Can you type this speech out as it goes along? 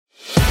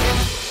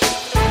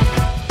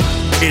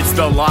It's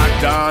the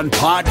Locked On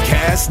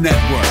Podcast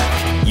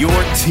Network, your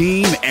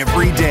team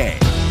every day.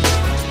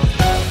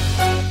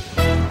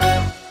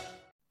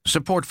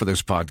 Support for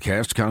this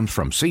podcast comes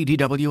from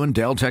CDW and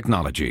Dell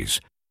Technologies.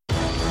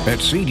 At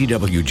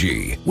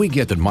CDWG, we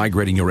get that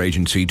migrating your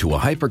agency to a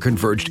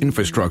hyper-converged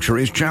infrastructure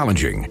is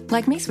challenging.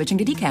 Like me switching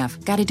to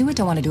decaf. Gotta do it,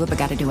 don't want to do it, but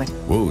gotta do it.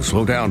 Whoa,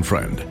 slow down,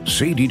 friend.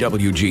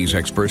 CDWG's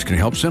experts can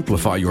help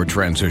simplify your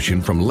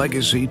transition from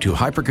legacy to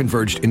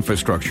hyper-converged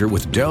infrastructure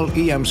with Dell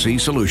EMC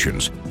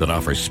solutions that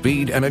offer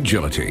speed and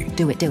agility.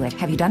 Do it.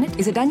 Have you done it?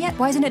 Is it done yet?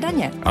 Why isn't it done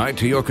yet?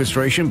 IT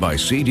orchestration by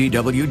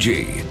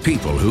CDWG.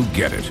 People who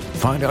get it.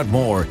 Find out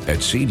more at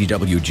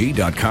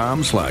cdwg.com/Dell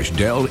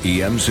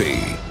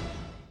EMC.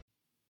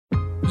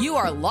 You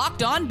are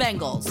Locked On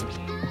Bengals,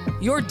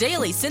 your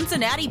daily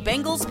Cincinnati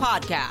Bengals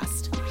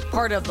podcast.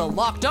 Part of the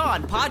Locked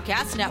On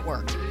Podcast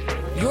Network,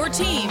 your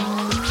team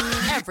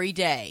every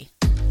day.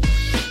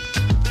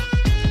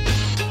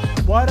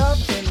 What up,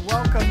 and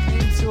welcome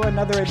into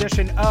another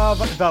edition of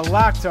the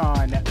Locked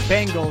On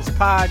Bengals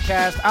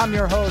podcast. I'm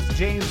your host,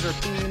 James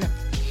Rapine.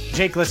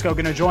 Jake Lisco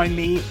going to join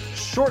me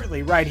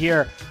shortly right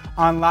here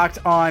on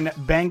Locked On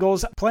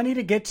Bengals. Plenty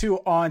to get to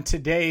on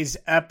today's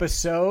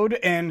episode,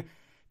 and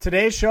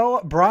today's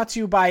show brought to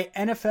you by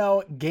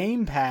NFL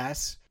Game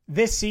Pass.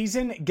 This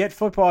season, get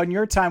football in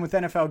your time with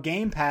NFL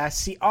Game Pass.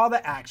 See all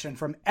the action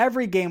from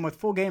every game with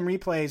full game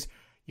replays.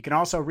 You can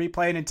also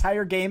replay an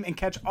entire game and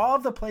catch all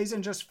of the plays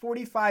in just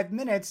 45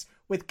 minutes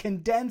with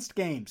condensed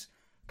games.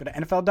 Go to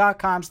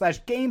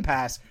NFL.com/Game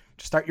Pass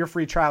to start your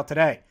free trial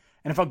today.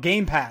 NFL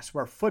Game Pass,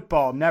 where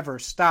football never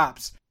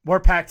stops.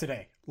 We're packed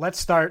today. Let's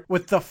start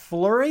with the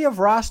flurry of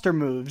roster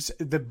moves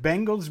the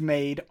Bengals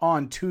made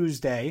on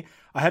Tuesday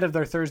ahead of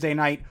their Thursday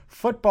night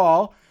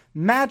football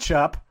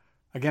matchup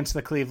against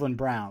the Cleveland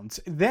Browns.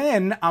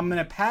 Then I'm going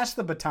to pass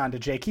the baton to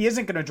Jake. He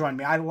isn't going to join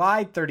me. I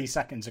lied 30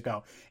 seconds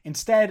ago.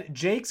 Instead,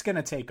 Jake's going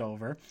to take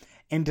over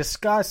and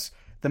discuss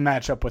the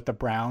matchup with the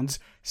Browns,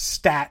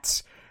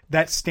 stats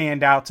that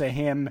stand out to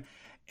him,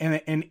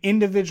 and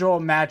individual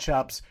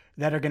matchups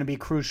that are going to be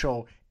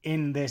crucial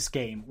in this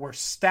game. We're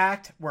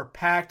stacked, we're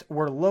packed,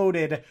 we're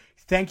loaded.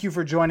 Thank you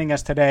for joining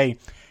us today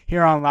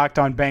here on Locked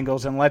On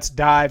Bengals, and let's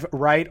dive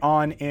right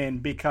on in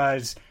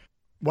because,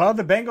 well,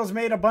 the Bengals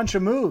made a bunch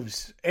of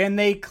moves, and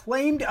they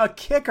claimed a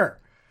kicker.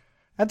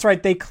 That's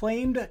right, they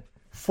claimed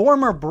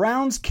former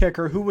Browns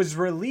kicker who was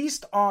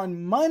released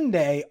on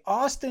Monday,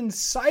 Austin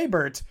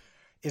Seibert,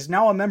 is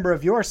now a member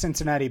of your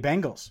Cincinnati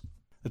Bengals.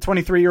 The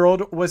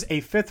 23-year-old was a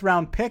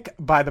fifth-round pick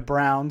by the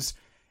Browns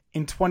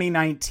in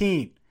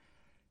 2019.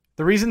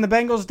 The reason the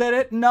Bengals did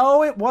it?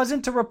 No, it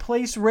wasn't to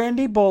replace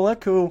Randy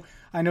Bullock, who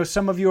I know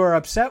some of you are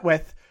upset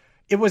with.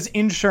 It was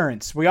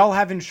insurance. We all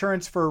have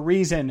insurance for a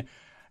reason,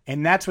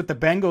 and that's what the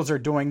Bengals are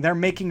doing. They're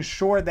making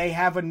sure they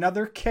have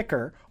another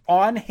kicker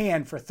on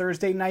hand for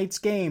Thursday night's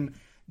game,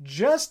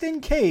 just in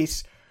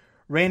case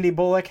Randy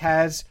Bullock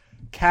has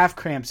calf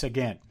cramps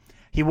again.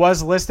 He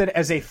was listed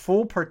as a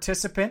full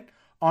participant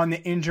on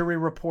the injury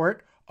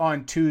report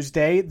on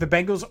Tuesday. The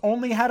Bengals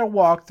only had a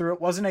walkthrough.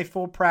 It wasn't a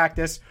full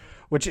practice,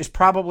 which is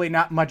probably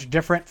not much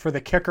different for the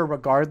kicker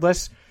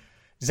regardless.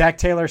 Zach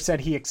Taylor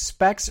said he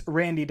expects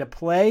Randy to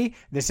play.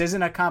 This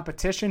isn't a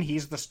competition.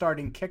 He's the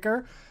starting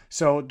kicker.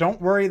 So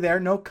don't worry there.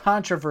 No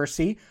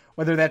controversy.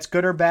 Whether that's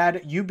good or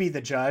bad, you be the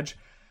judge.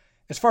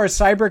 As far as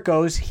Seibert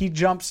goes, he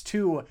jumps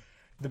to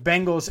the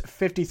Bengals'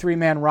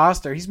 53-man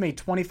roster. He's made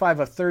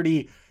 25 of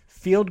 30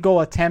 field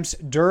goal attempts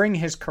during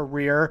his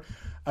career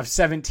of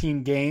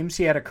 17 games.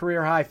 He had a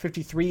career-high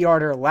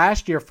 53-yarder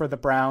last year for the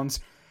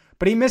Browns,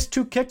 but he missed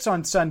 2 kicks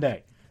on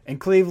Sunday in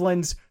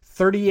Cleveland's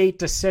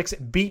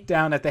 38-6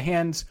 beatdown at the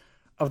hands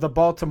of the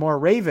Baltimore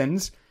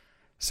Ravens.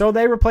 So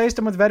they replaced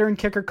him with veteran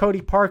kicker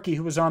Cody Parkey,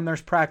 who was on their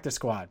practice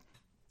squad.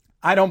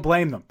 I don't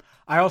blame them.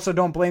 I also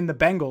don't blame the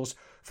Bengals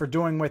for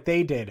doing what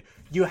they did.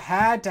 You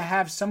had to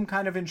have some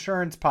kind of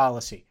insurance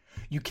policy.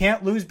 You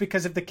can't lose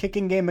because of the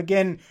kicking game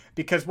again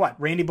because what?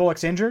 Randy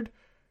Bullock's injured?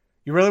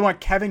 You really want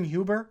Kevin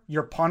Huber,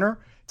 your punter,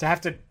 to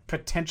have to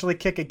potentially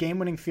kick a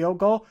game-winning field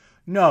goal?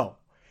 No.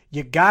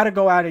 You got to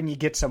go out and you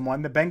get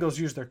someone. The Bengals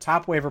used their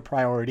top waiver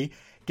priority.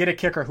 Get a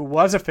kicker who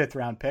was a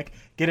fifth-round pick.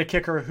 Get a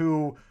kicker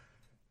who,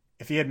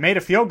 if he had made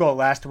a field goal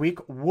last week,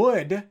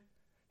 would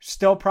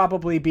still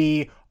probably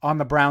be on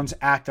the Browns'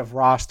 active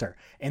roster.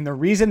 And the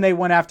reason they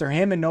went after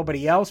him and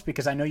nobody else,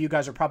 because I know you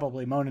guys are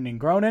probably moaning and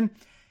groaning,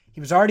 he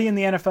was already in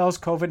the NFL's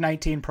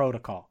COVID-19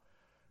 protocol.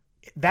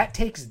 That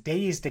takes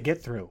days to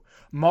get through,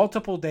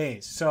 multiple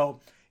days.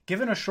 So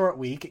given a short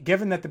week,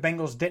 given that the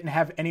Bengals didn't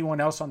have anyone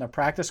else on their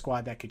practice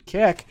squad that could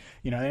kick,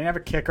 they didn't have a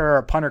kicker or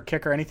a punter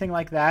kicker, anything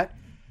like that,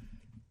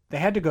 they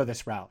had to go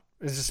this route.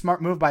 It was a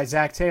smart move by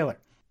Zach Taylor.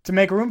 To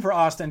make room for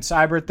Austin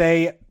Seibert,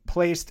 they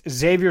placed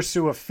Xavier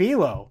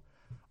Su'a-Filo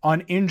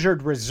on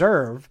injured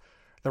reserve.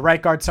 The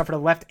right guard suffered a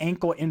left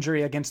ankle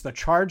injury against the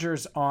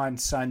Chargers on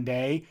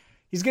Sunday.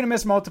 He's going to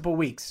miss multiple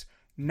weeks.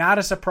 Not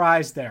a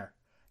surprise there.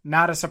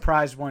 Not a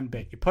surprise one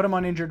bit. You put him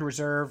on injured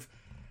reserve.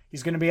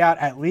 He's going to be out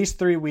at least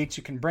 3 weeks.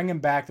 You can bring him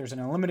back. There's an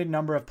unlimited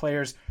number of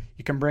players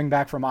you can bring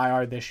back from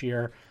IR this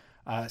year.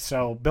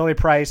 So Billy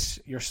Price,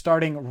 you're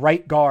starting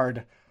right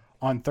guard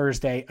on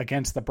Thursday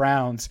against the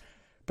Browns.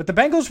 But the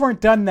Bengals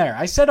weren't done there.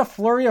 I said a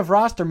flurry of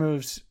roster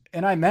moves,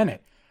 and I meant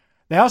it.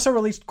 They also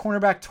released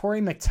cornerback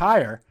Torrey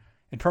McTyer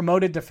and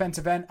promoted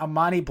defensive end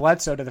Amani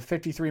Bledsoe to the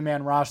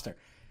 53-man roster.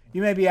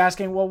 You may be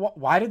asking, well,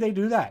 why did they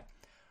do that?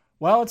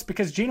 Well, it's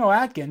because Geno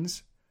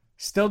Atkins,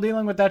 still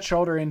dealing with that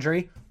shoulder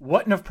injury,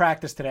 wouldn't have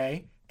practiced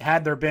today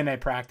had there been a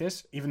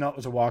practice, even though it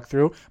was a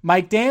walkthrough.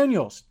 Mike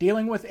Daniels,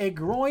 dealing with a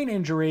groin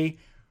injury,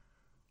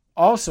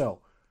 also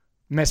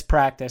missed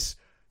practice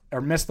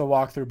or missed the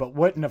walkthrough, but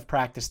wouldn't have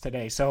practiced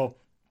today. So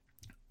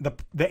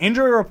the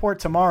injury report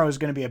tomorrow is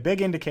going to be a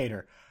big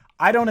indicator.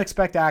 I don't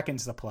expect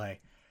Atkins to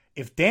play.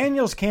 If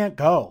Daniels can't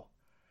go,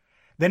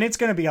 then it's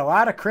going to be a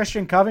lot of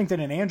Christian Covington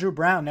and Andrew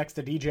Brown next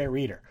to DJ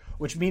Reader,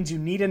 which means you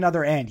need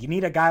another end. You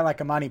need a guy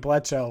like Amani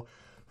Bledsoe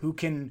who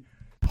can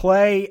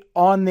play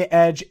on the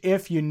edge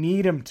if you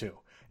need him to.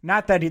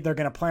 Not that they're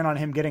going to plan on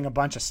him getting a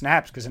bunch of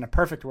snaps, because in a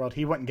perfect world,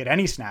 he wouldn't get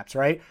any snaps,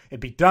 right? It'd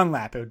be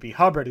Dunlap, it would be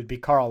Hubbard, it'd be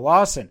Carl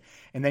Lawson,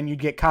 and then you'd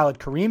get Khalid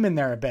Kareem in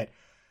there a bit.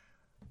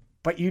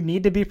 But you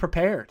need to be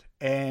prepared.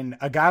 And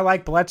a guy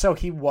like Bledsoe,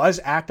 he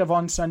was active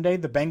on Sunday.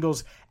 The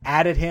Bengals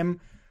added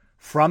him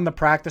from the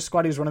practice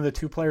squad. He was one of the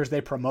 2 players they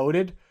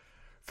promoted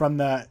from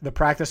the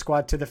practice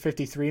squad to the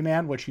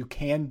 53-man, which you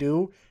can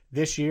do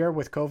this year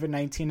with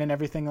COVID-19 and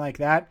everything like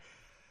that.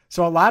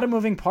 So a lot of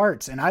moving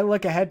parts. And I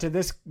look ahead to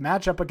this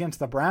matchup against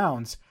the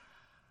Browns.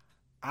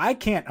 I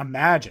can't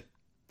imagine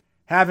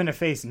having to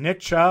face Nick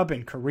Chubb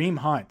and Kareem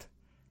Hunt.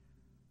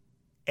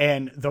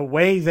 And the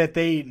way that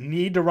they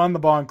need to run the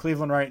ball in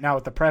Cleveland right now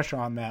with the pressure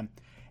on them,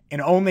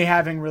 and only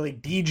having really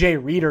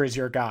DJ Reader as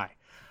your guy.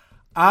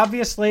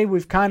 Obviously,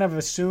 we've kind of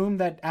assumed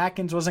that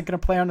Atkins wasn't going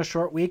to play on a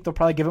short week. They'll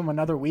probably give him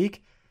another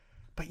week.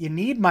 But you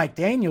need Mike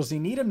Daniels. You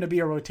need him to be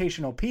a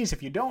rotational piece.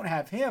 If you don't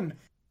have him,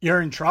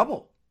 you're in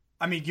trouble.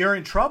 I mean, you're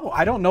in trouble.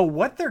 I don't know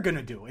what they're going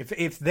to do.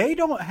 If they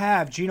don't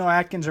have Geno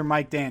Atkins or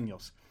Mike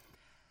Daniels,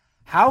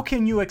 how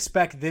can you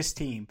expect this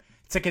team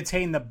to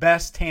contain the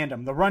best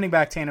tandem, the running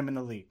back tandem in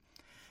the league?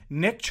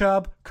 Nick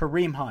Chubb,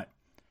 Kareem Hunt.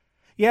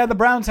 Yeah, the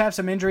Browns have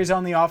some injuries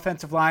on the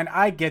offensive line.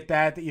 I get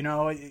that. You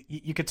know,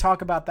 you could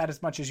talk about that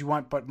as much as you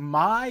want, but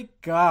my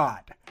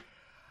God,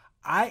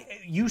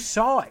 you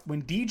saw it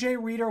when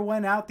DJ Reader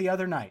went out the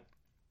other night.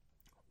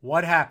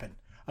 What happened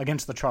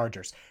against the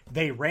Chargers?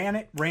 They ran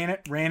it.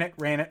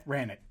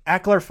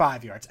 Eckler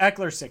 5 yards,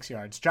 Eckler 6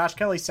 yards, Josh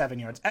Kelly 7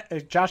 yards,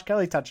 Josh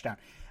Kelly touchdown.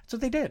 That's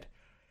what they did.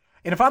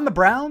 And if I'm the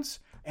Browns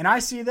and I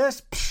see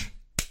this,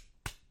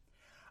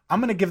 I'm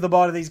going to give the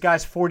ball to these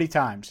guys 40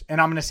 times, and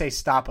I'm going to say,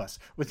 stop us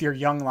with your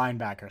young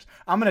linebackers.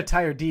 I'm going to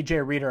tire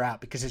DJ Reader out,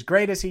 because as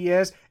great as he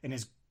is and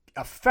as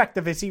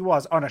effective as he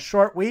was on a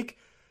short week,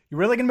 you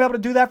really going to be able to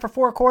do that for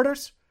 4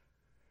 quarters?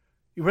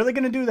 You really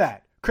going to do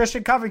that?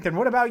 Christian Covington,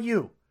 what about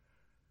you?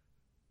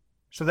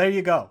 So there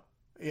you go.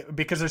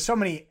 Because there's so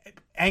many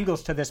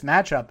angles to this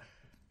matchup,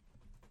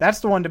 that's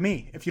the one to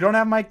me. If you don't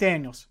have Mike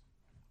Daniels,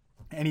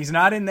 and he's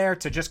not in there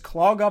to just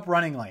clog up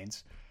running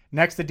lanes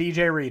next to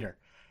DJ Reader,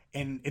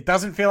 and it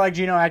doesn't feel like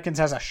Geno Atkins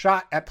has a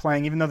shot at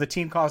playing, even though the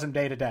team calls him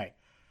day to day,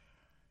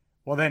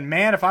 well then,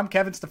 man, if I'm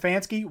Kevin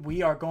Stefanski,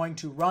 we are going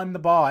to run the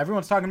ball.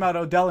 Everyone's talking about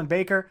Odell and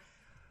Baker.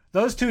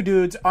 Those 2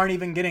 dudes aren't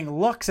even getting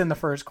looks in the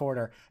first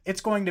quarter.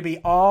 It's going to be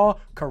all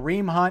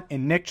Kareem Hunt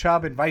and Nick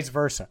Chubb and vice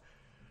versa.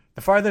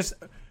 The farthest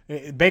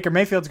Baker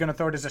Mayfield's going to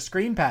throw it as a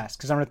screen pass,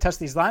 because I'm going to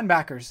test these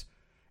linebackers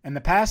in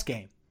the pass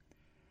game.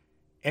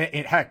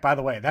 Heck, by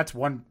the way, that's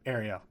one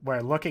area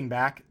where, looking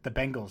back, the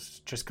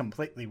Bengals just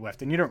completely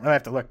whiffed. And you don't really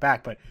have to look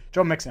back, but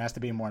Joe Mixon has to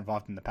be more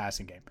involved in the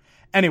passing game.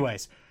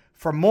 Anyways,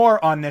 for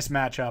more on this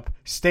matchup,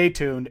 stay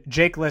tuned.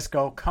 Jake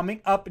Liscow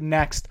coming up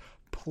next.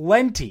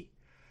 Plenty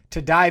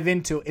to dive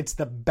into. It's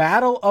the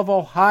Battle of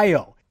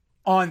Ohio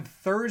on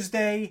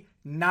Thursday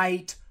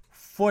Night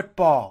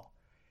Football.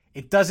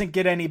 It doesn't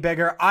get any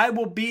bigger. I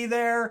will be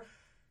there.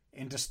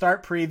 And to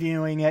start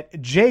previewing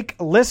it, Jake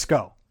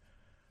Liscow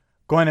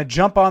going to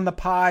jump on the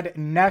pod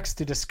next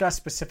to discuss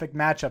specific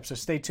matchups, so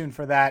stay tuned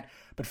for that.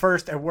 But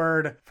first, a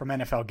word from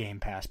NFL Game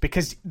Pass,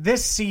 because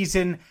this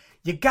season,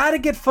 you got to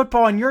get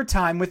football in your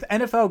time with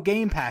NFL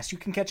Game Pass. You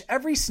can catch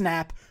every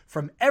snap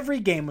from every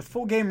game with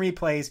full game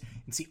replays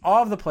and see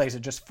all of the plays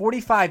in just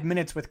 45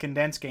 minutes with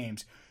condensed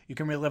games. You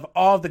can relive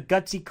all of the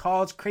gutsy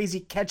calls, crazy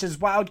catches,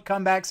 wild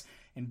comebacks,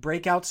 and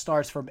breakout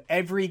stars from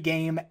every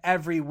game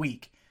every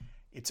week.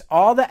 It's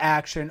all the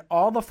action,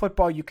 all the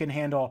football you can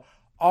handle,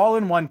 all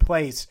in one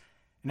place.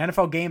 And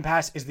NFL Game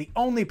Pass is the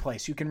only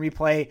place you can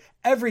replay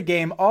every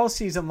game all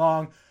season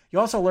long. You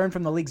also learn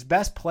from the league's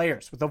best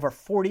players with over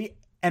 40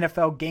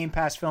 NFL Game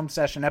Pass film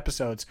session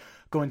episodes.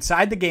 Go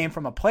inside the game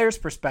from a player's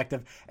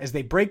perspective as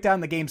they break down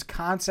the game's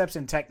concepts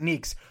and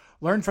techniques.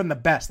 Learn from the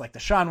best like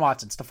Deshaun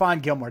Watson,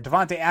 Stephon Gilmore,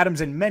 Devontae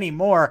Adams, and many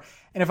more.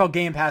 NFL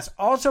Game Pass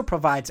also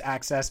provides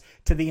access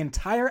to the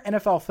entire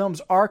NFL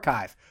Films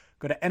archive.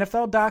 Go to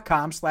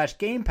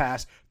NFL.com/Game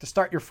Pass to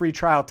start your free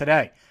trial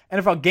today.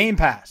 NFL Game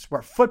Pass,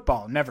 where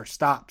football never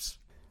stops.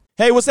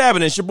 Hey, what's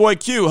happening? It's your boy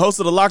Q, host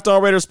of the Locked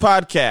On Raiders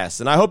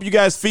podcast, and I hope you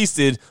guys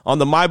feasted on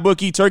the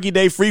MyBookie Turkey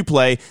Day free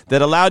play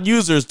that allowed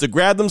users to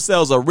grab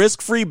themselves a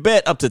risk-free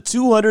bet up to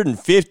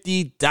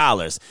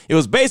 $250. It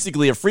was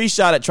basically a free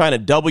shot at trying to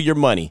double your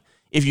money.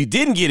 If you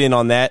didn't get in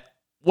on that,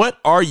 what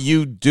are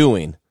you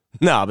doing?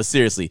 Nah, but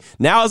seriously,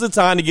 now is the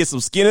time to get some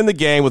skin in the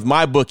game with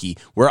MyBookie,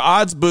 where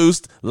odds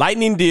boost,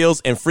 lightning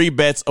deals, and free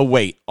bets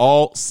await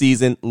all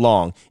season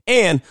long.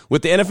 And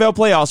with the NFL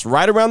playoffs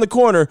right around the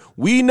corner,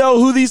 we know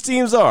who these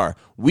teams are.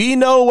 We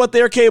know what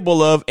they're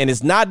capable of, and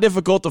it's not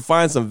difficult to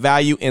find some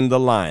value in the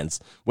lines.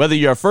 Whether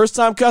you're a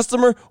first-time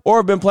customer or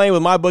have been playing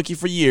with MyBookie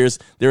for years,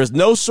 there is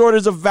no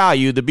shortage of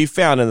value to be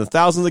found in the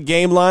thousands of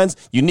game lines,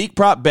 unique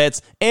prop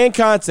bets, and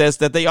contests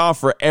that they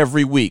offer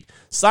every week.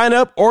 Sign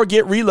up or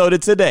get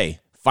reloaded today.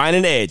 Find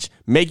an edge,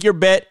 make your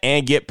bet,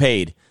 and get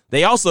paid.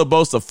 They also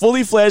boast a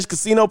fully fledged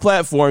casino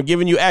platform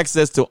giving you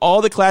access to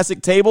all the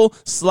classic table,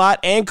 slot,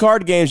 and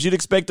card games you'd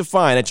expect to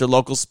find at your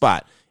local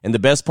spot. And the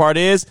best part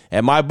is,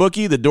 at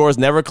MyBookie, the doors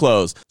never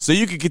close, so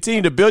you can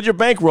continue to build your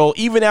bankroll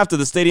even after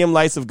the stadium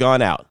lights have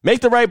gone out. Make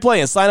the right play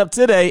and sign up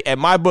today at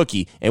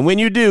MyBookie. And when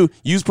you do,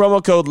 use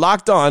promo code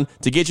LOCKEDON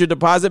to get your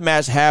deposit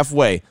matched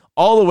halfway,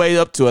 all the way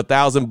up to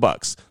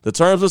 $1,000. The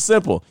terms are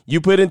simple.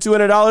 You put in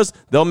 $200,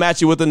 they'll match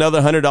you with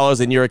another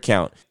 $100 in your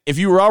account. If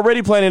you were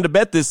already planning to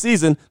bet this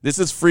season, this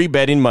is free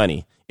betting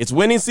money. It's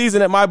winning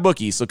season at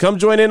MyBookie, so come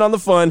join in on the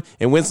fun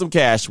and win some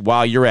cash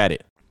while you're at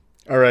it.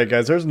 All right,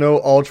 guys, there's no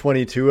All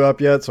 22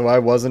 up yet, so I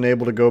wasn't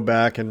able to go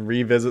back and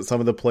revisit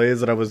some of the plays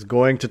that I was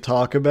going to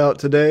talk about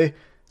today.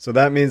 So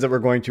that means that we're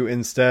going to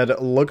instead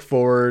look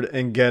forward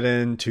and get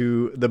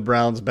into the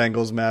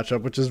Browns-Bengals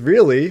matchup, which is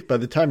really, by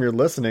the time you're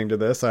listening to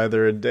this,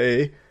 either a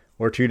day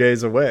or 2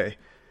 days away.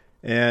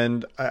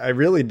 And I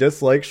really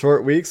dislike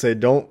short weeks. They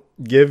don't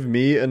give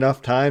me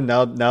enough time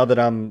now that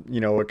I'm,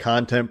 a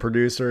content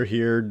producer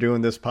here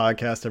doing this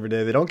podcast every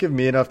day. They don't give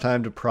me enough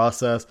time to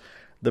process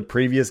the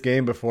previous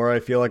game before I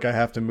feel like I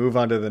have to move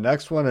on to the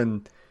next one.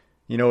 And,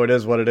 it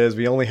is what it is.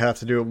 We only have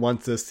to do it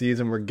once this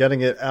season. We're getting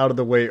it out of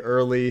the way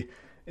early.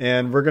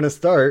 And we're going to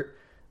start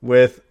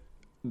with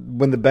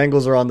when the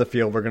Bengals are on the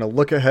field. We're going to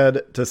look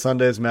ahead to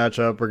Sunday's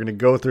matchup. We're going to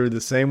go through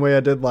the same way I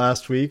did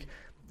last week.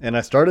 And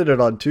I started it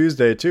on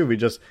Tuesday, too. We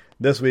just,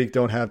 this week,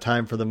 don't have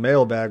time for the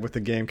mailbag with the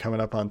game coming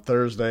up on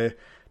Thursday.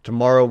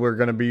 Tomorrow, we're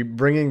going to be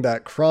bringing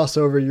that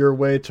crossover your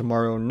way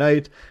tomorrow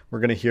night. We're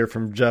going to hear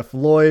from Jeff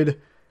Lloyd.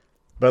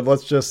 But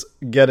let's just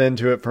get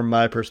into it from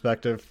my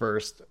perspective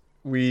first.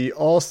 We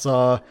all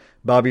saw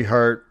Bobby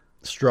Hart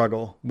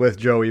struggle with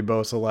Joey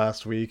Bosa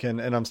last week. And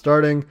I'm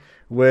starting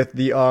with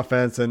the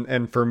offense.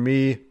 And for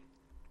me,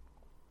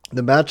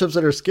 the matchups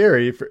that are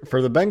scary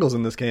for the Bengals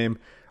in this game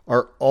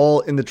are all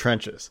in the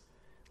trenches.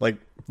 Like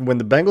when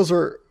the Bengals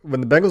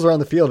are on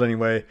the field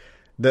anyway,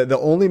 the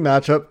only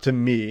matchup to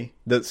me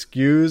that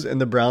skews in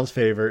the Browns'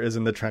 favor is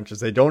in the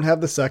trenches. They don't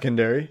have the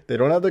secondary. They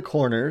don't have the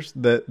corners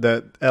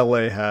that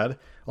LA had,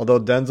 although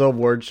Denzel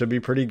Ward should be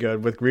pretty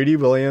good. With Greedy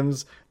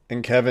Williams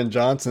and Kevin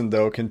Johnson,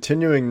 though,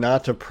 continuing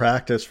not to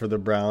practice for the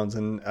Browns,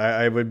 and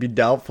I would be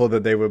doubtful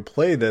that they would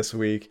play this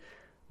week.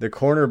 The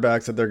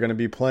cornerbacks that they're going to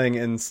be playing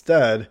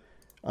instead,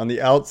 on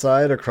the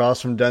outside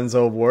across from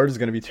Denzel Ward, is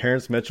going to be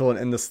Terrence Mitchell, and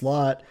in the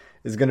slot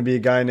is going to be a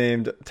guy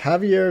named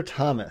Tavier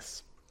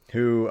Thomas,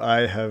 who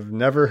I have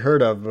never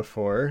heard of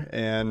before,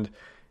 and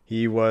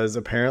he was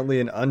apparently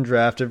an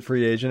undrafted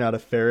free agent out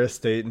of Ferris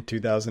State in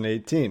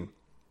 2018.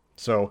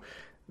 So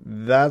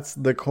that's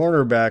the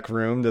cornerback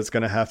room that's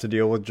going to have to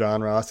deal with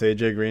John Ross,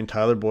 AJ Green,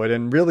 Tyler Boyd,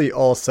 and really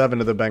all 7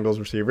 of the Bengals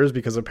receivers,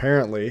 because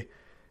apparently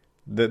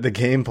the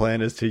game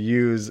plan is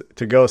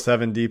to go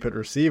 7 deep at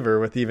receiver,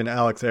 with even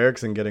Alex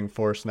Erickson getting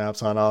 4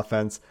 snaps on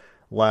offense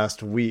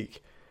last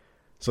week.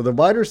 So the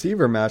wide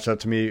receiver matchup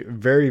to me,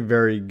 very,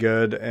 very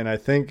good. And I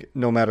think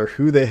no matter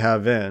who they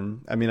have in,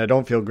 I mean, I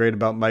don't feel great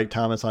about Mike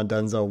Thomas on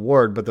Denzel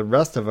Ward, but the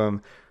rest of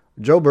them,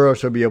 Joe Burrow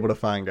should be able to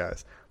find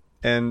guys.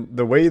 And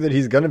the way that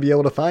he's going to be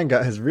able to find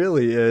guys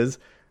really is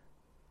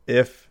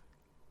if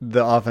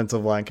the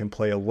offensive line can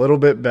play a little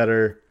bit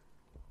better,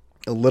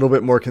 a little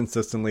bit more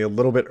consistently, a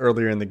little bit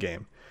earlier in the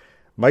game.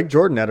 Mike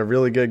Jordan had a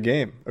really good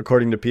game.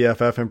 According to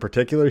PFF in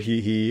particular,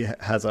 he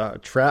has a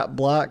trap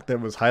block that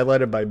was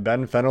highlighted by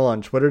Ben Fennell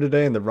on Twitter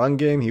today in the run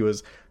game. He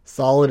was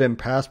solid in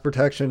pass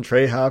protection.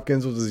 Trey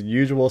Hopkins was his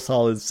usual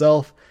solid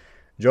self.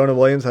 Jonah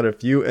Williams had a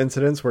few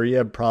incidents where he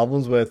had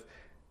problems with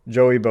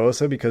Joey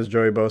Bosa because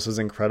Joey Bosa is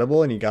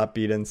incredible and he got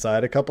beat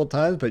inside a couple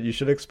times, but you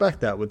should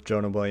expect that with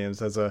Jonah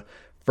Williams as a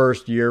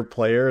first-year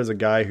player, as a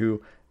guy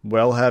who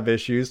will have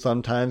issues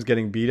sometimes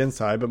getting beat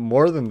inside, but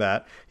more than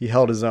that, he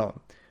held his own.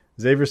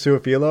 Xavier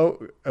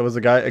Su'a-Filo was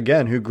a guy,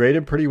 again, who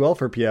graded pretty well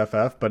for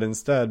PFF, but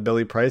instead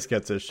Billy Price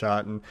gets his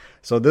shot. And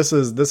so this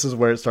is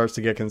where it starts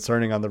to get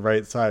concerning on the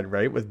right side,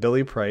 right? With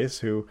Billy Price,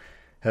 who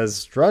has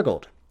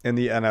struggled in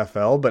the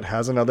NFL, but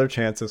has another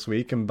chance this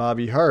week, and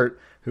Bobby Hart,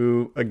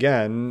 who,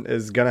 again,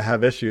 is going to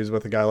have issues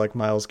with a guy like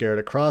Myles Garrett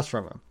across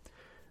from him.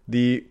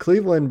 The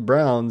Cleveland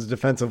Browns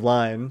defensive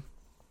line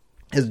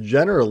has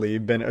generally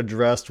been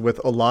addressed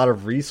with a lot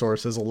of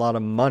resources, a lot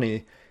of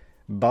money,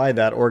 by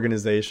that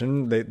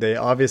organization. They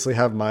obviously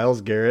have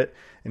Myles Garrett,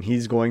 and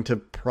he's going to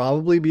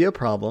probably be a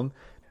problem.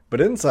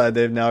 But inside,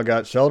 they've now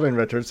got Sheldon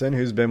Richardson,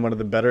 who's been one of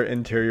the better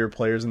interior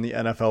players in the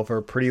NFL for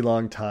a pretty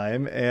long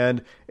time,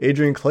 and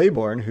Adrian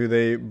Claiborne, who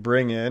they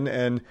bring in,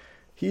 and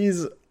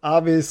he's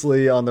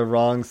obviously on the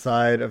wrong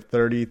side of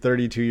 30,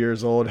 32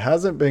 years old.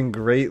 Hasn't been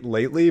great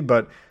lately,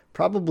 but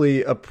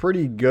probably a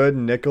pretty good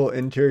nickel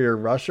interior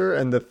rusher.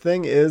 And the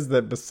thing is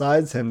that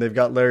besides him, they've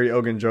got Larry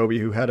Ogunjobi,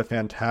 who had a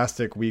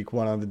fantastic week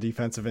one on the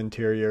defensive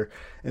interior.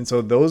 And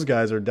so those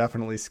guys are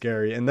definitely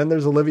scary. And then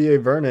there's Olivier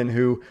Vernon,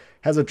 who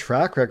has a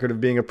track record of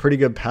being a pretty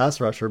good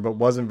pass rusher, but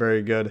wasn't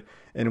very good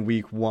in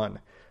week one.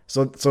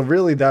 So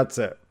really that's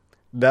it.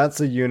 That's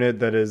a unit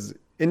that is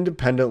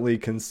independently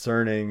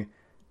concerning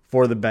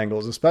for the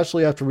Bengals,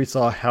 especially after we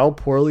saw how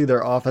poorly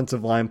their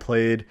offensive line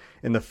played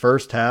in the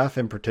first half,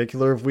 in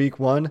particular of week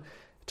one. It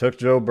took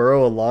Joe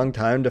Burrow a long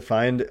time to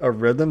find a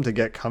rhythm to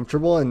get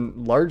comfortable,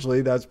 and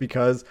largely that's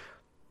because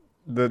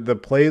the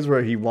plays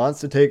where he wants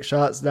to take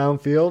shots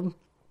downfield,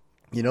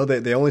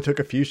 they only took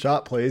a few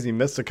shot plays. He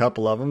missed a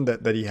couple of them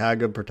that he had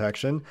good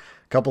protection.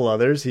 A couple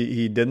others,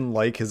 he didn't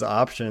like his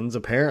options,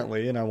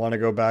 apparently, and I want to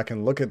go back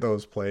and look at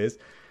those plays.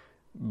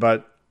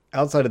 But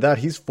outside of that,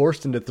 he's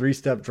forced into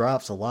three-step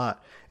drops a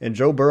lot. And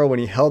Joe Burrow, when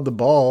he held the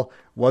ball,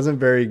 wasn't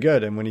very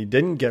good. And when he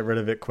didn't get rid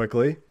of it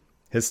quickly,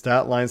 his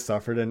stat line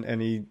suffered,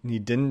 and he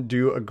didn't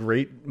do a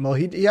great... Well,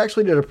 he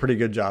actually did a pretty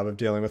good job of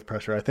dealing with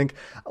pressure. I think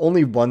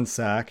only one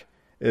sack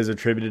is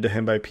attributed to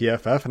him by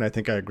PFF, and I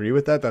think I agree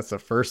with that. That's the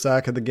first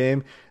sack of the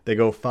game. They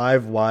go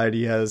 5 wide.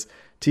 He has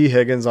T.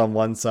 Higgins on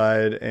one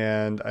side,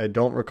 and I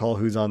don't recall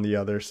who's on the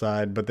other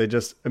side, but they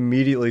just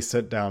immediately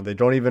sit down. They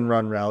don't even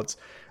run routes.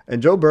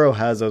 And Joe Burrow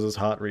has those as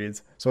hot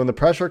reads. So when the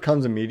pressure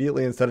comes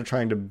immediately, instead of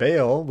trying to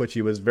bail, which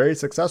he was very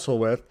successful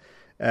with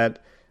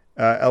at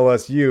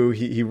LSU,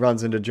 he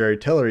runs into Jerry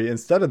Tillery.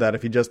 Instead of that,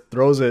 if he just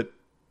throws it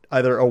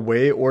either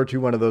away or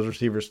to one of those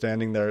receivers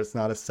standing there, it's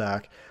not a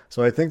sack.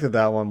 So I think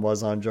that one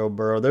was on Joe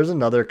Burrow. There's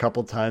another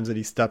couple times that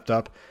he stepped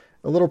up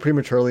a little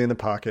prematurely in the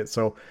pocket.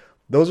 So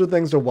those are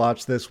things to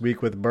watch this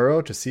week with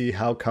Burrow, to see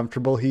how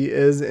comfortable he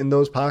is in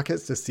those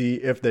pockets, to see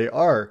if they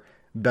are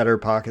better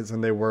pockets than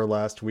they were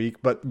last week.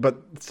 But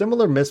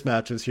similar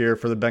mismatches here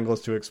for the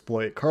Bengals to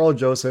exploit. Carl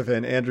Joseph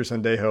and Andrew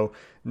Sendejo,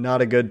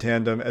 not a good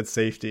tandem at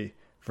safety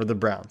for the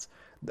Browns.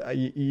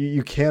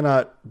 You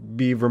cannot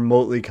be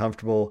remotely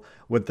comfortable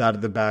with that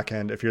at the back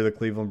end if you're the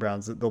Cleveland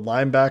Browns. The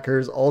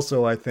linebackers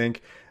also, I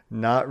think,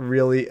 not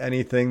really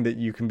anything that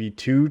you can be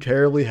too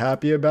terribly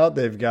happy about.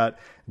 They've got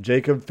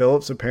Jacob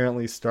Phillips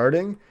apparently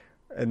starting,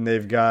 and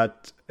they've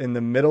got in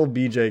the middle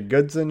BJ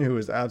Goodson, who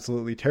is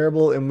absolutely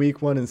terrible in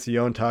week one, and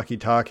Sion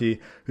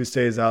Takitaki, who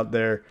stays out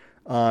there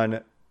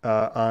on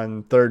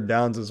third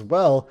downs as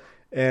well.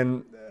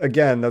 And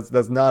again,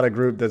 that's not a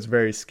group that's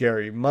very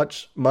scary.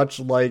 Much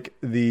like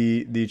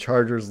the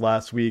Chargers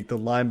last week, the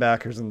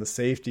linebackers and the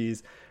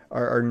safeties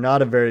are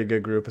not a very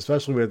good group,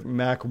 especially with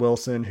Mack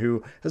Wilson,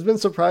 who has been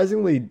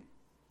surprisingly,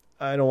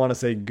 I don't want to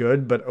say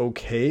good, but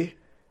okay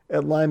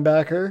at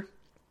linebacker.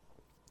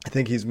 I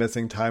think he's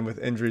missing time with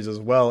injuries as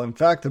well. In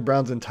fact, the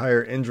Browns'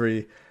 entire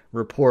injury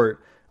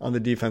report on the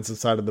defensive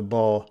side of the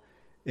ball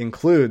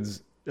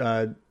includes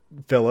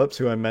Phillips,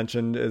 who I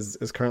mentioned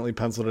is currently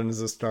penciled in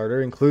as a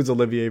starter, includes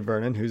Olivier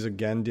Vernon, who's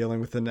again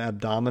dealing with an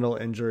abdominal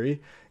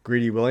injury.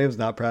 Greedy Williams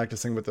not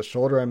practicing with the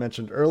shoulder I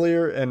mentioned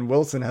earlier, and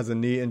Wilson has a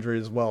knee injury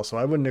as well. So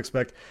I wouldn't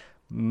expect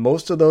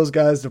most of those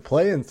guys to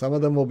play, and some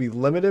of them will be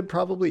limited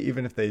probably,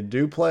 even if they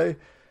do play.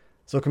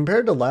 So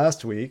compared to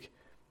last week,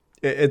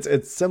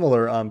 it's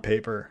similar on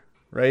paper,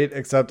 right?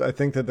 Except I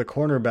think that the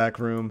cornerback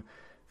room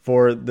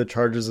for the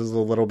Chargers is a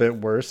little bit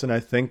worse, and I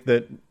think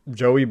that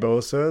Joey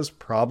Bosa is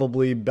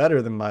probably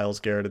better than Myles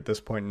Garrett at this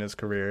point in his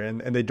career,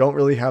 and they don't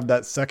really have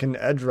that second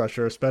edge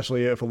rusher,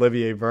 especially if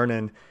Olivier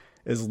Vernon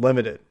is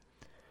limited.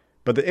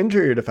 But the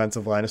interior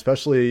defensive line,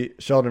 especially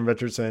Sheldon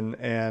Richardson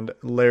and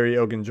Larry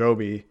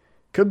Ogunjobi,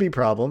 could be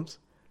problems.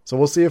 So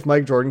we'll see if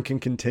Mike Jordan can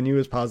continue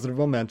his positive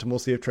momentum. We'll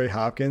see if Trey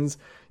Hopkins,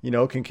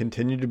 can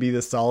continue to be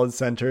the solid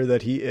center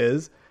that he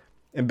is.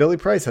 And Billy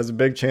Price has a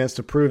big chance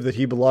to prove that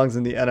he belongs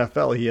in the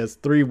NFL. He has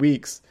 3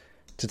 weeks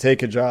to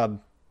take a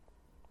job,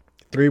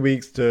 3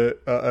 weeks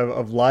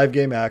of live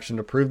game action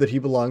to prove that he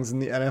belongs in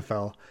the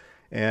NFL.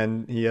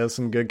 And he has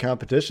some good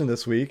competition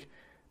this week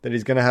that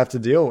he's going to have to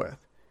deal with.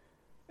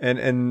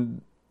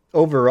 And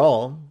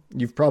overall,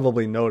 you've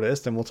probably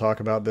noticed, and we'll talk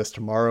about this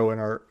tomorrow in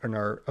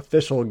our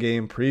official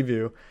game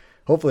preview.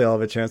 Hopefully I'll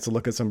have a chance to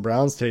look at some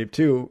Browns tape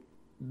too.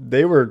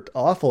 They were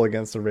awful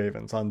against the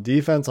Ravens on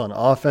defense, on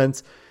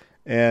offense,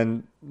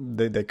 and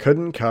they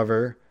couldn't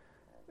cover.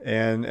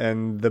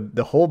 And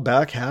the whole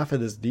back half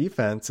of this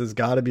defense has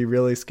got to be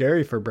really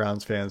scary for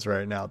Browns fans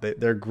right now.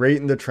 They're great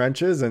in the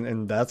trenches,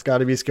 and that's got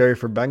to be scary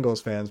for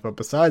Bengals fans. But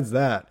besides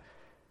that,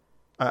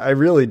 I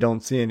really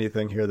don't see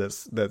anything here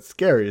that's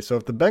scary. So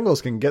if the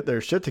Bengals can get their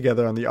shit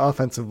together on the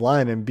offensive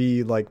line and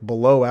be like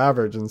below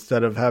average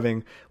instead of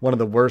having one of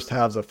the worst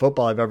halves of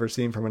football I've ever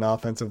seen from an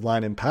offensive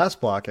line in pass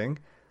blocking,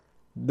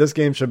 this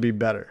game should be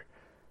better.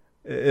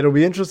 It'll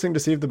be interesting to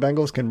see if the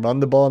Bengals can run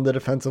the ball on the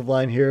defensive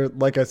line here.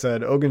 Like I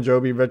said,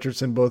 Ogunjobi,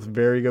 Richardson, both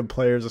very good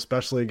players,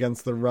 especially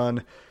against the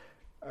run.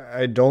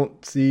 I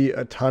don't see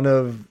a ton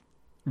of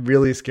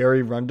really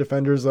scary run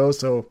defenders, though.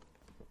 So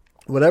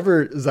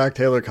whatever Zach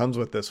Taylor comes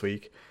with this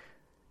week,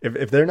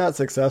 if they're not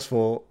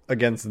successful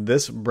against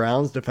this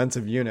Browns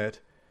defensive unit,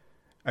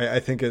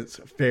 I think it's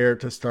fair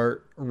to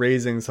start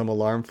raising some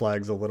alarm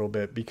flags a little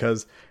bit,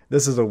 because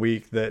this is a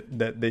week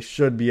that they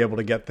should be able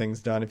to get things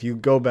done. If you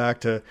go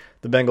back to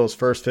the Bengals'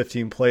 first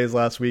 15 plays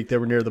last week, they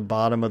were near the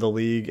bottom of the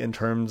league in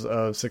terms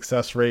of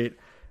success rate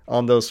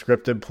on those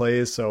scripted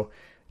plays. So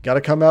got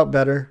to come out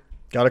better,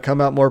 got to come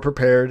out more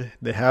prepared.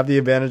 They have the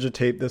advantage of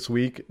tape this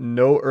week.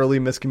 No early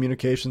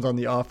miscommunications on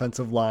the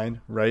offensive line,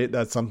 right?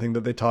 That's something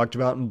that they talked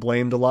about and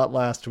blamed a lot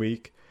last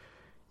week.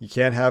 You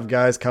can't have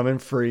guys coming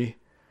free.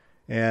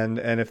 And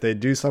if they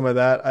do some of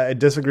that, I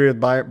disagree with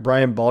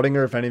Brian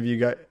Baldinger. If any of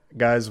you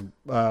guys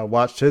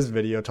watched his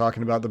video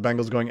talking about the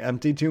Bengals going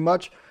empty too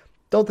much,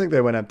 don't think they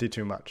went empty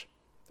too much.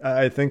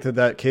 I think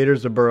that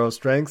caters to Burrow's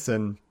strengths,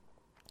 and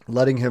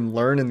letting him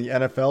learn in the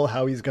NFL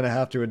how he's going to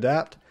have to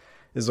adapt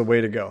is the way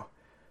to go.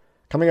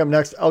 Coming up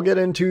next, I'll get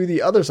into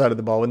the other side of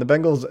the ball. When the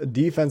Bengals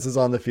defense is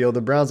on the field,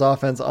 the Browns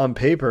offense on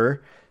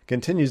paper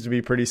continues to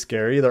be pretty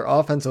scary. Their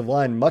offensive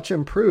line much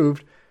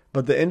improved,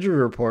 but the injury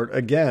report,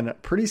 again,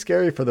 pretty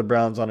scary for the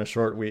Browns on a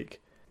short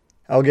week.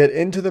 I'll get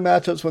into the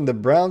matchups when the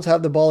Browns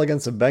have the ball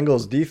against the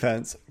Bengals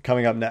defense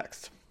coming up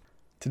next.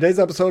 Today's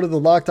episode of the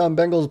Locked On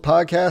Bengals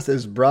podcast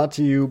is brought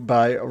to you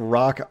by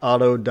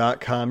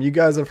RockAuto.com. You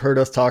guys have heard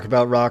us talk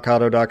about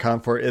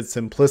RockAuto.com for its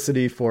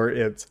simplicity, for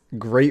its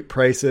great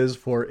prices,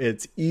 for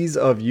its ease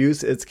of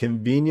use, its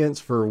convenience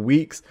for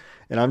weeks.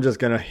 And I'm just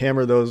going to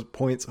hammer those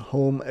points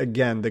home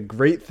again. The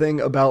great thing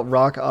about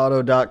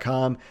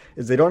RockAuto.com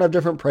is they don't have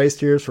different price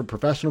tiers for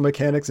professional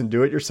mechanics and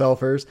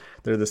do-it-yourselfers.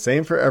 They're the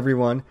same for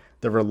everyone.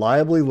 They're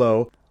reliably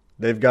low.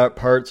 They've got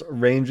parts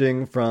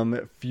ranging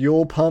from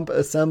fuel pump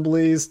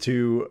assemblies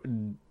to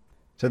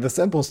the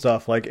simple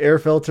stuff like air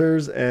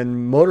filters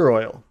and motor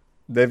oil.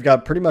 They've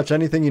got pretty much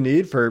anything you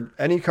need for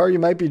any car you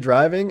might be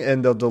driving,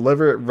 and they'll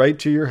deliver it right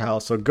to your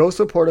house. So go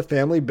support a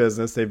family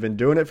business. They've been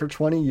doing it for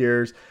 20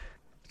 years.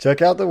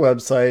 Check out the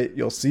website.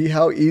 You'll see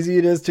how easy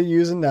it is to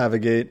use and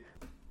navigate.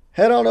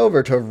 Head on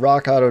over to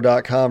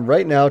rockauto.com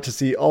right now to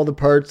see all the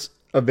parts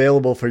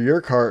available for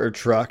your car or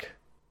truck.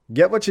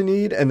 Get what you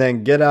need and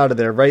then get out of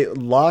there. Right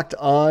locked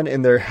on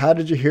in their How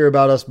Did You Hear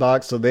About Us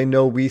box so they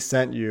know we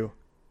sent you.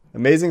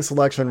 Amazing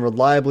selection,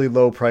 reliably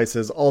low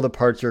prices, all the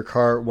parts your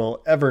car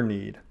will ever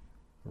need.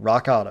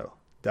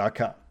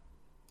 rockauto.com.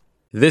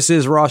 This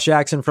is Ross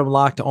Jackson from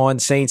Locked On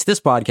Saints. This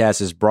podcast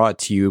is brought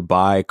to you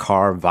by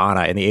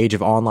Carvana. In the age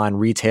of online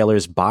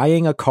retailers,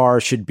 buying a car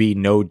should be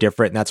no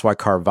different. And that's why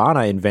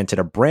Carvana invented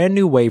a brand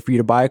new way for you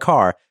to buy a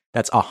car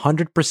that's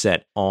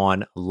 100%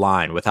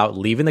 online. Without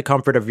leaving the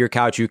comfort of your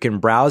couch, you can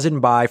browse and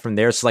buy from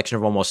their selection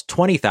of almost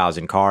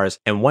 20,000 cars.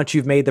 And once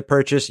you've made the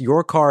purchase,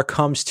 your car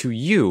comes to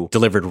you,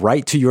 delivered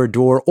right to your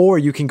door, or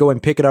you can go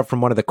and pick it up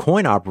from one of the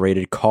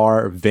coin-operated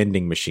car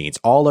vending machines.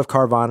 All of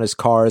Carvana's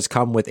cars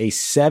come with a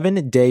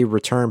 7-day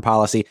return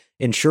policy,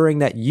 ensuring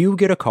that you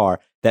get a car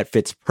that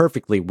fits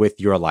perfectly with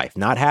your life.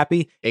 Not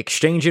happy?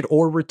 Exchange it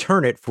or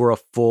return it for a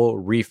full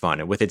refund.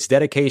 And with its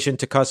dedication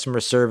to customer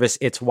service,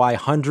 it's why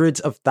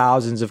hundreds of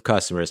thousands of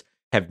customers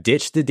have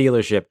ditched the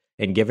dealership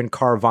and given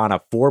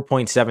Carvana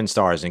 4.7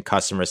 stars in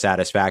customer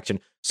satisfaction.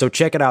 So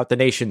check it out, the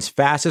nation's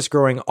fastest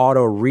growing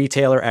auto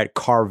retailer at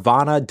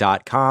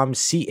Carvana.com,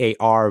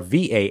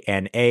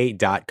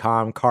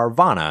 Carvana.com,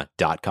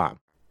 Carvana.com.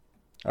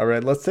 All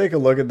right, let's take a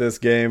look at this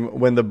game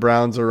when the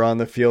Browns are on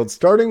the field,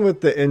 starting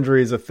with the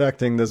injuries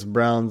affecting this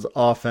Browns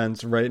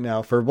offense right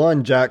now. For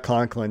one, Jack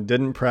Conklin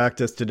didn't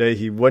practice today.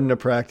 He wouldn't have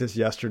practiced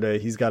yesterday.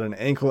 He's got an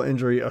ankle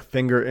injury, a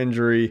finger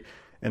injury,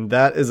 and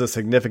that is a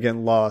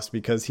significant loss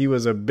because he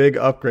was a big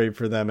upgrade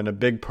for them and a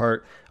big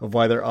part of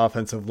why their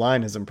offensive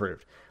line has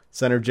improved.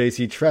 Center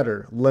J.C.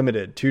 Tretter,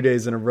 limited 2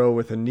 days in a row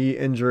with a knee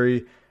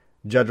injury.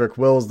 Jedrick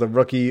Wills, the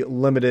rookie,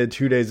 limited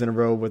 2 days in a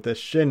row with a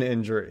shin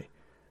injury.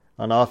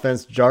 On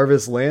offense,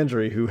 Jarvis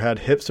Landry, who had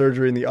hip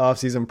surgery in the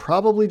offseason,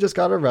 probably just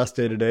got a rest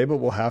day today, but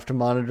we'll have to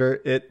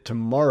monitor it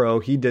tomorrow.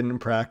 He didn't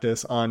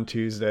practice on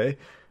Tuesday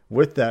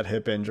with that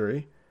hip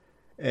injury.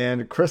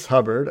 And Chris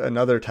Hubbard,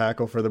 another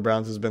tackle for the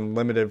Browns, has been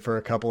limited for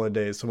a couple of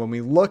days. So when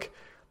we look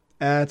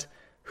at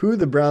who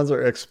the Browns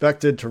are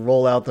expected to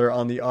roll out there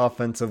on the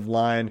offensive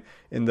line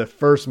in the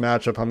first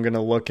matchup I'm going to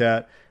look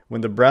at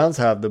when the Browns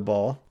have the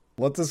ball,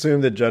 let's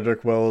assume that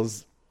Jedrick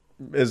Wills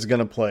is going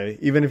to play,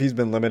 even if he's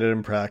been limited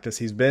in practice.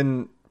 He's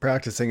been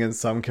practicing in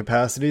some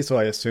capacity, so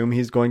I assume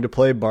he's going to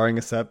play barring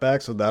a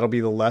setback, so that'll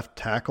be the left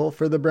tackle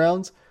for the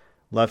Browns.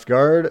 Left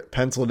guard,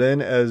 penciled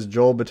in as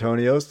Joel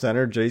Bitonio.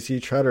 Center, J.C.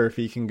 Tretter if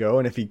he can go,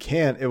 and if he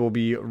can't, it will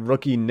be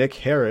rookie Nick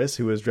Harris,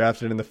 who was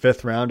drafted in the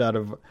 5th round out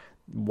of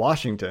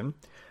Washington.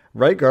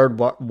 Right guard,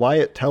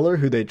 Wyatt Teller,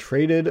 who they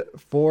traded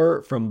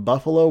for from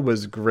Buffalo,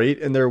 was great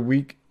in their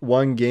week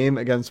 1 game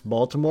against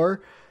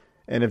Baltimore.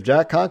 And if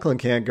Jack Conklin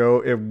can't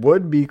go, it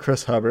would be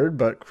Chris Hubbard,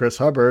 but Chris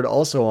Hubbard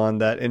also on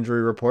that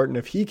injury report. And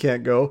if he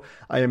can't go,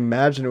 I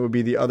imagine it would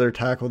be the other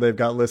tackle they've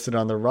got listed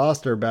on the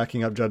roster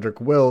backing up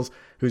Jedrick Wills,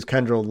 who's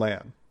Kendrell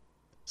Lamb.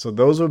 So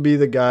those would be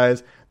the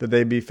guys that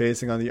they'd be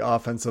facing on the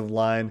offensive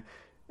line.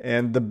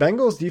 And the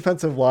Bengals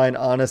defensive line,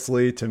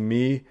 honestly, to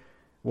me,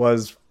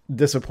 was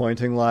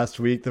disappointing last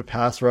week. The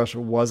pass rush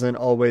wasn't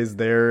always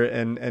there.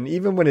 And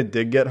even when it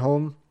did get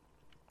home,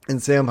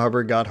 and Sam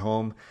Hubbard got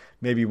home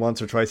maybe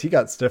once or twice, he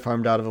got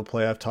stiff-armed out of a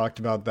play. I've talked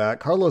about that.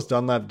 Carlos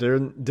Dunlap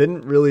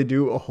didn't really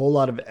do a whole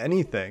lot of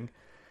anything.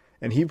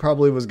 And he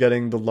probably was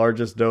getting the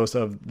largest dose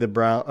of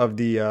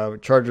the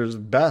Chargers'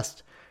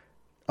 best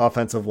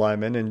offensive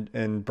lineman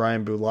and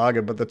Brian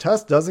Bulaga. But the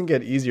test doesn't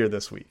get easier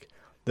this week.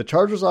 The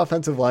Chargers'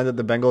 offensive line that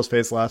the Bengals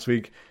faced last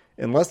week,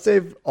 unless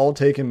they've all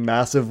taken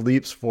massive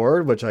leaps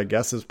forward, which I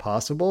guess is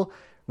possible,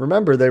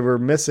 remember they were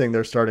missing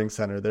their starting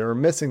center. They were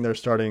missing their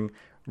starting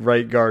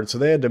right guard. So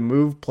they had to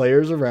move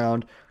players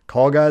around,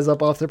 call guys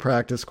up off the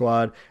practice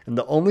squad, and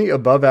the only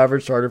above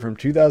average starter from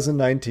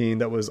 2019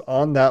 that was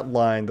on that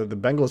line that the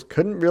Bengals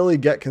couldn't really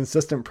get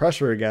consistent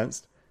pressure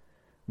against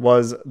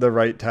was the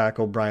right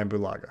tackle, Brian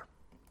Bulaga.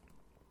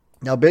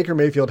 Now, Baker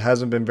Mayfield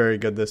hasn't been very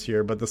good this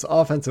year, but this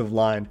offensive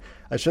line,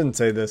 I shouldn't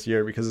say this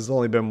year because it's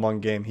only been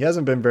one game. He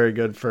hasn't been very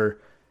good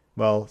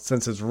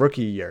since his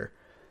rookie year.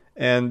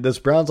 And this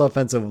Browns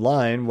offensive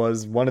line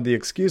was one of the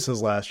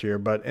excuses last year,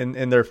 but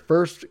in their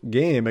first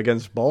game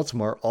against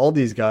Baltimore, all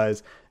these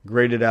guys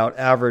graded out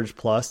average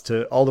plus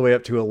to all the way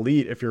up to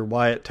elite if you're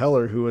Wyatt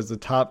Teller, who was the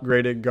top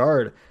graded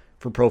guard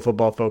for Pro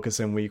Football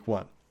Focus in week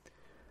 1.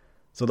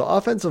 So the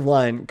offensive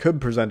line could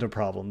present a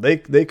problem. They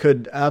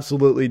could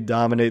absolutely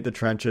dominate the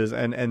trenches,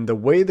 and the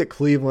way that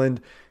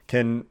Cleveland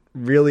can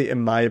really,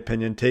 in my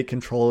opinion, take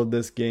control of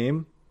this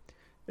game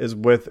is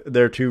with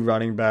their two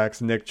running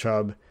backs, Nick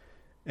Chubb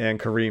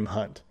and Kareem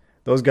Hunt.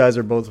 Those guys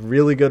are both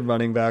really good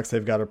running backs.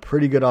 They've got a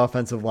pretty good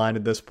offensive line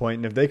at this point,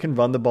 and if they can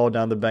run the ball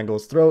down the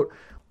Bengals' throat,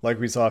 like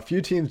we saw a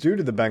few teams do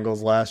to the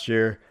Bengals last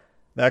year,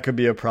 that could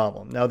be a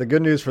problem. Now, the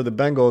good news for the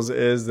Bengals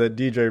is that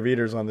DJ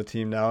Reader's on the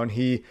team now, and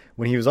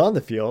when he was on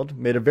the field,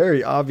 made a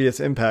very obvious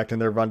impact in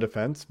their run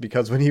defense,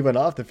 because when he went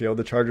off the field,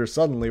 the Chargers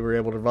suddenly were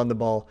able to run the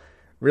ball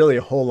really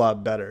a whole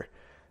lot better.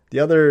 The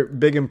other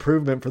big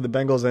improvement for the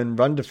Bengals in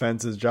run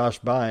defense is Josh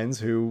Bynes,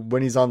 who,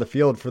 when he's on the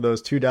field for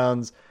those two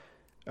downs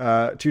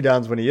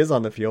when he is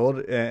on the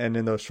field, and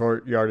in those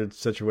short yardage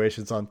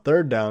situations on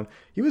third down,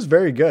 he was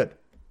very good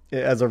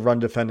as a run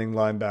defending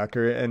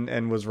linebacker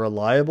and was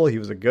reliable. He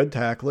was a good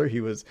tackler. He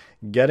was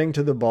getting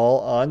to the ball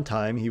on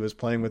time. He was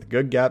playing with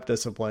good gap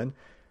discipline.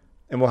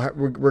 And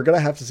we're going to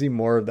have to see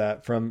more of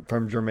that from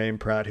Jermaine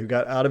Pratt, who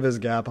got out of his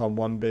gap on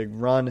one big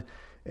run.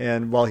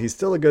 And while he's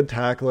still a good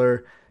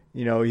tackler,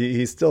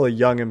 he's still a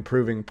young,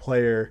 improving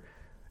player.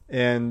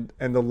 And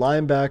the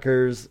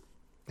linebackers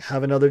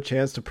have another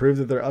chance to prove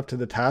that they're up to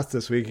the task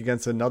this week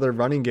against another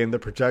running game that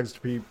projects to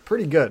be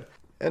pretty good.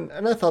 And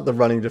I thought the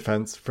running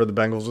defense for the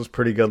Bengals was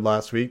pretty good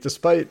last week,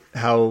 despite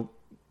how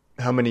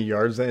many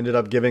yards they ended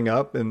up giving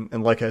up.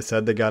 And like I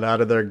said, they got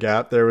out of their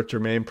gap there with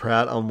Jermaine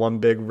Pratt on one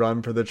big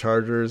run for the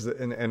Chargers.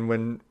 And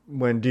when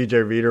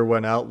DJ Reader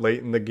went out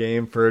late in the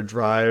game for a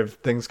drive,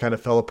 things kind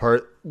of fell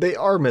apart. They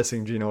are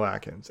missing Geno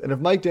Atkins. And if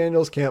Mike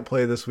Daniels can't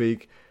play this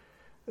week,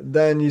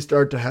 then you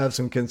start to have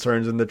some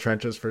concerns in the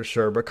trenches for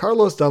sure. But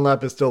Carlos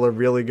Dunlap is still a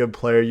really good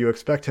player. You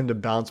expect him to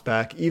bounce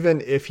back, even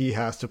if he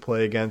has to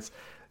play against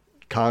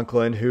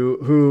Conklin,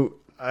 who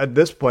at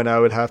this point I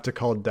would have to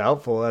call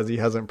doubtful as he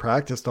hasn't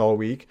practiced all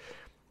week.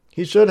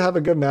 He should have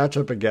a good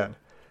matchup again.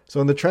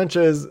 So in the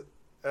trenches,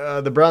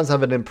 the Browns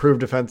have an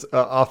improved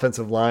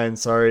offensive line,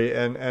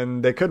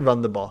 and they could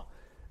run the ball.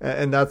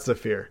 And that's the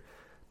fear.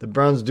 The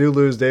Browns do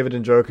lose David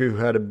Njoku, who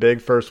had a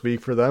big first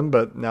week for them,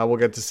 but now we'll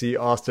get to see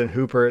Austin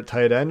Hooper at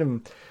tight end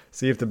and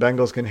see if the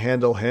Bengals can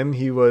handle him.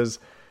 He was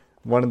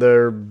one of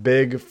their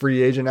big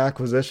free agent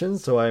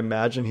acquisitions, so I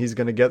imagine he's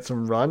going to get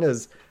some run,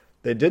 as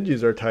they did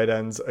use their tight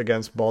ends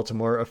against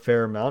Baltimore a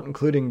fair amount,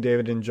 including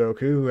David Njoku,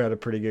 who had a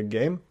pretty good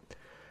game.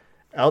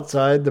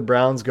 Outside, the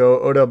Browns go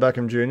Odell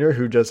Beckham Jr.,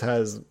 who just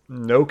has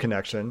no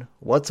connection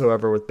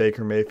whatsoever with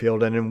Baker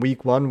Mayfield, and in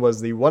week 1 was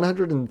the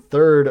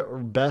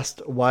 103rd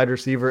best wide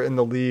receiver in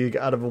the league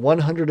out of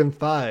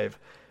 105,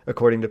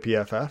 according to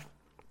PFF.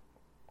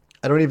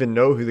 I don't even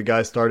know who the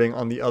guy starting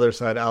on the other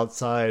side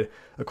outside,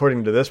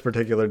 according to this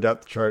particular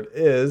depth chart,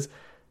 is.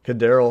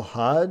 Kadarrell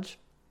Hodge.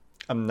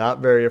 I'm not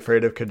very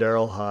afraid of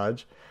Kadarrell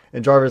Hodge.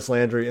 And Jarvis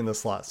Landry in the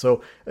slot.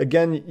 So,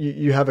 again,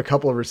 you have a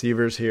couple of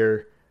receivers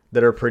here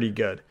that are pretty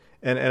good.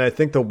 And I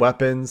think the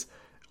weapons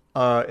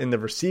in the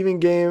receiving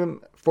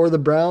game for the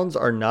Browns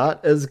are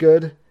not as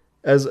good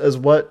as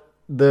what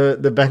the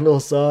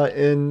Bengals saw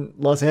in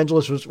Los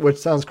Angeles, which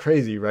sounds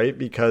crazy, right?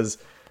 Because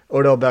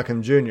Odell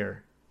Beckham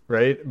Jr.,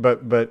 right?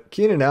 But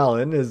Keenan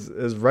Allen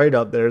is right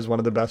up there as one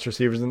of the best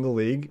receivers in the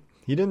league.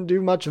 He didn't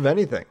do much of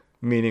anything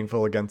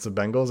meaningful against the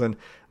Bengals. And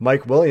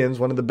Mike Williams,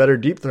 one of the better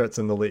deep threats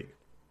in the league.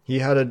 He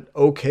had an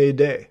okay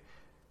day.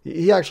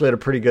 He actually had a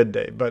pretty good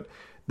day, but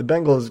the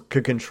Bengals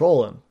could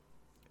control him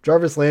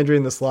Jarvis Landry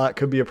in the slot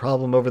could be a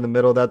problem over the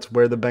middle. That's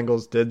where the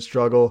Bengals did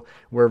struggle,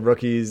 where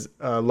rookies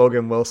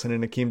Logan Wilson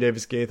and Akeem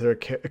Davis-Gaither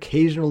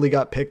occasionally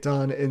got picked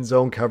on in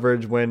zone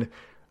coverage when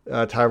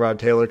Tyrod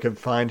Taylor could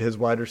find his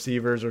wide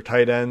receivers or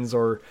tight ends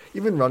or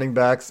even running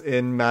backs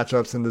in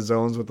matchups in the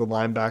zones with the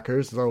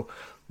linebackers. So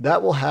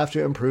that will have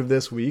to improve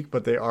this week,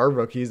 but they are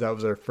rookies. That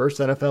was their first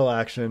NFL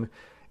action,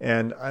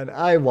 and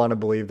I want to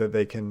believe that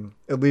they can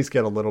at least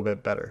get a little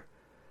bit better.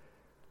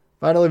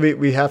 Finally,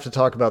 we have to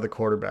talk about the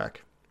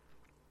quarterback.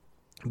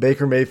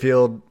 Baker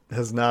Mayfield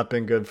has not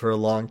been good for a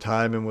long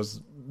time and was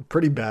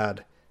pretty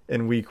bad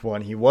in week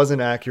 1. He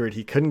wasn't accurate.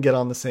 He couldn't get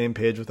on the same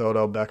page with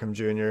Odell Beckham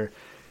Jr.,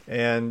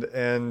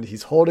 and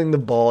he's holding the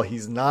ball.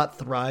 He's not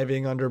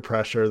thriving under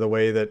pressure the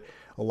way that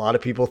a lot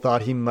of people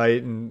thought he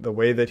might, and the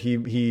way that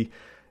he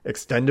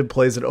extended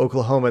plays at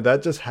Oklahoma.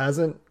 That just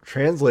hasn't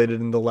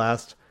translated in the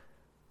last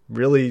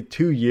really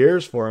 2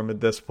 years for him at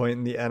this point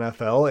in the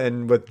NFL.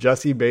 And with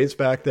Jesse Bates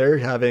back there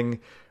having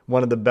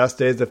one of the best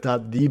days, if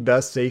not the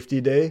best safety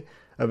day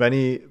of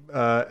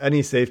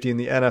any safety in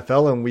the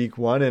NFL in week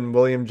 1, and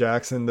William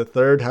Jackson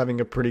III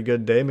having a pretty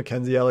good day,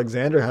 Mackenzie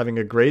Alexander having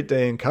a great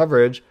day in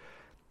coverage,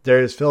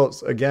 Darius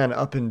Phillips, again,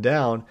 up and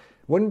down.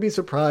 Wouldn't be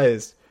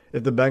surprised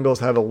if the Bengals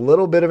have a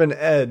little bit of an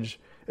edge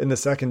in the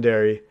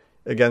secondary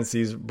against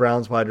these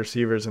Browns wide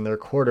receivers and their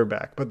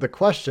quarterback. But the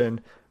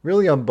question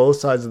really on both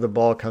sides of the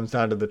ball comes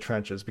down to the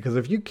trenches, because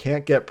if you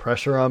can't get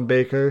pressure on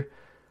Baker,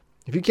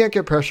 if you can't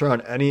get pressure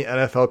on any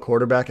NFL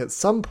quarterback, at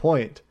some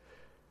point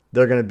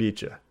they're going to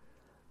beat you.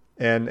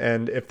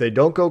 And if they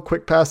don't go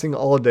quick passing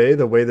all day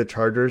the way the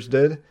Chargers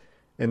did,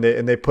 and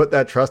they put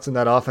that trust in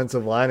that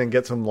offensive line and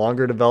get some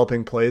longer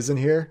developing plays in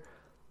here,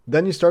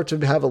 then you start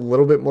to have a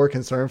little bit more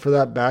concern for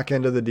that back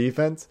end of the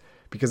defense,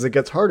 because it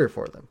gets harder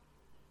for them.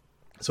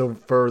 So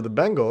for the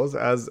Bengals,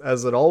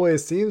 as it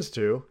always seems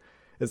to,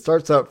 it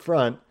starts up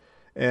front,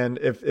 and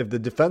if the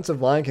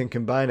defensive line can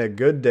combine a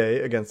good day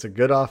against a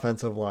good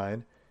offensive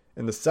line,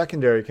 and the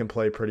secondary can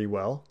play pretty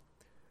well,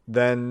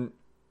 then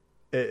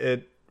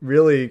it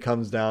really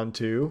comes down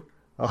to,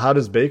 well, how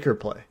does Baker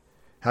play?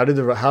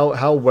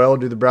 How well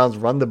do the Browns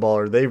run the ball?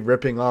 Are they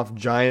ripping off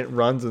giant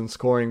runs and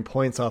scoring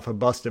points off of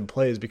busted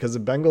plays? Because the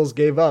Bengals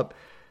gave up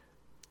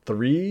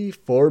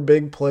 3-4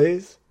 big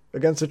plays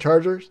against the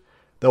Chargers.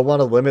 They'll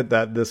want to limit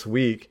that this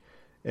week.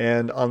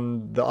 And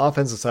on the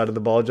offensive side of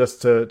the ball,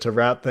 just to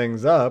wrap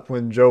things up,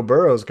 when Joe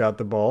Burrow's got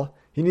the ball,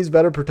 he needs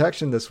better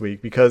protection this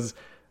week, because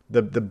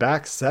the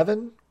back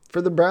seven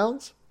for the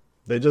Browns,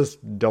 they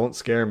just don't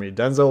scare me.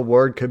 Denzel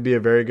Ward could be a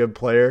very good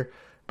player,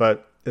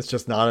 but it's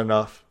just not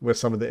enough with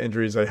some of the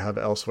injuries they have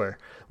elsewhere.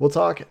 We'll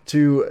talk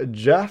to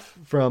Jeff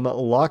from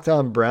Locked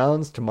On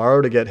Browns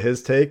tomorrow to get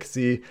his take,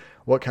 see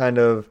what kind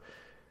of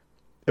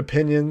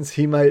opinions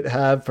he might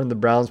have from the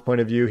Browns'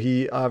 point of view.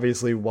 He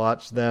obviously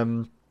watched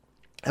them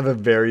have a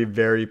very,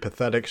 very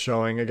pathetic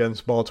showing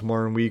against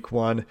Baltimore in week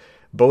 1.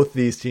 Both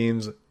these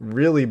teams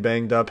really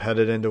banged up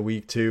headed into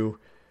week 2.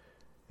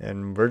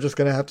 And we're just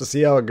going to have to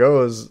see how it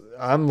goes.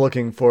 I'm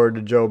looking forward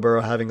to Joe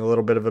Burrow having a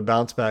little bit of a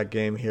bounce back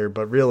game here,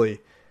 but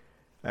really,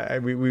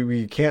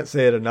 we can't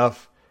say it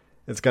enough.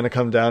 It's going to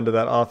come down to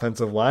that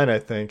offensive line, I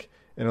think,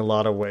 in a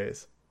lot of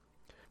ways.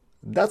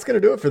 That's going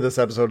to do it for this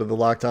episode of the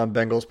Locked On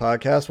Bengals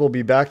podcast. We'll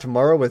be back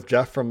tomorrow with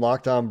Jeff from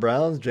Locked On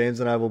Browns. James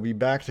and I will be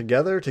back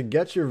together to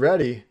get you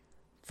ready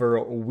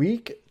for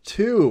week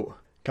 2,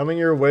 coming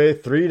your way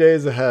 3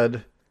 days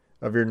ahead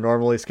of your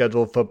normally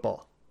scheduled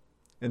football.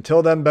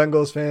 Until then,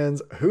 Bengals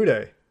fans,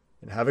 hooday,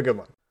 and have a good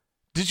one.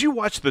 Did you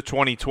watch the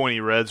 2020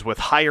 Reds with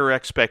higher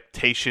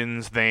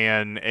expectations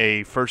than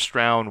a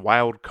first-round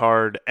wild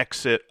card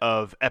exit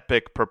of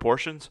epic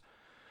proportions?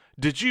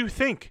 Did you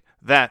think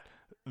that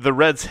the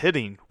Reds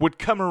hitting would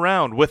come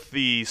around with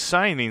the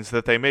signings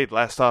that they made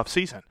last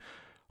offseason?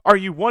 Are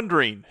you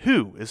wondering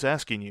who is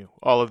asking you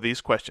all of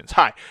these questions?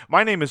 Hi,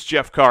 my name is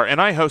Jeff Carr,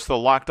 and I host the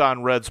Locked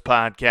On Reds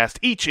podcast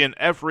each and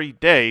every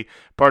day,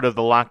 part of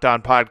the Locked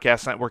On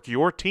Podcast Network,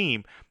 your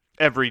team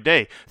every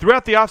day.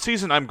 Throughout the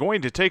offseason, I'm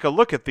going to take a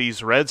look at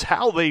these Reds,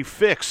 how they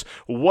fix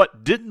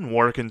what didn't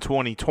work in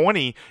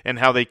 2020, and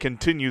how they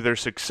continue their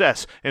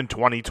success in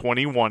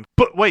 2021.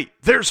 But wait,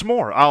 there's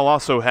more. I'll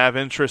also have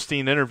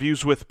interesting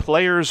interviews with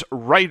players,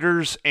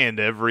 writers, and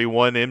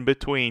everyone in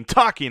between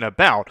talking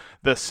about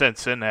the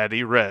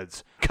Cincinnati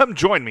Reds. Come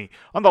join me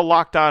on the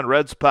Locked On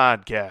Reds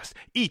podcast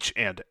each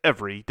and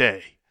every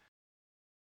day.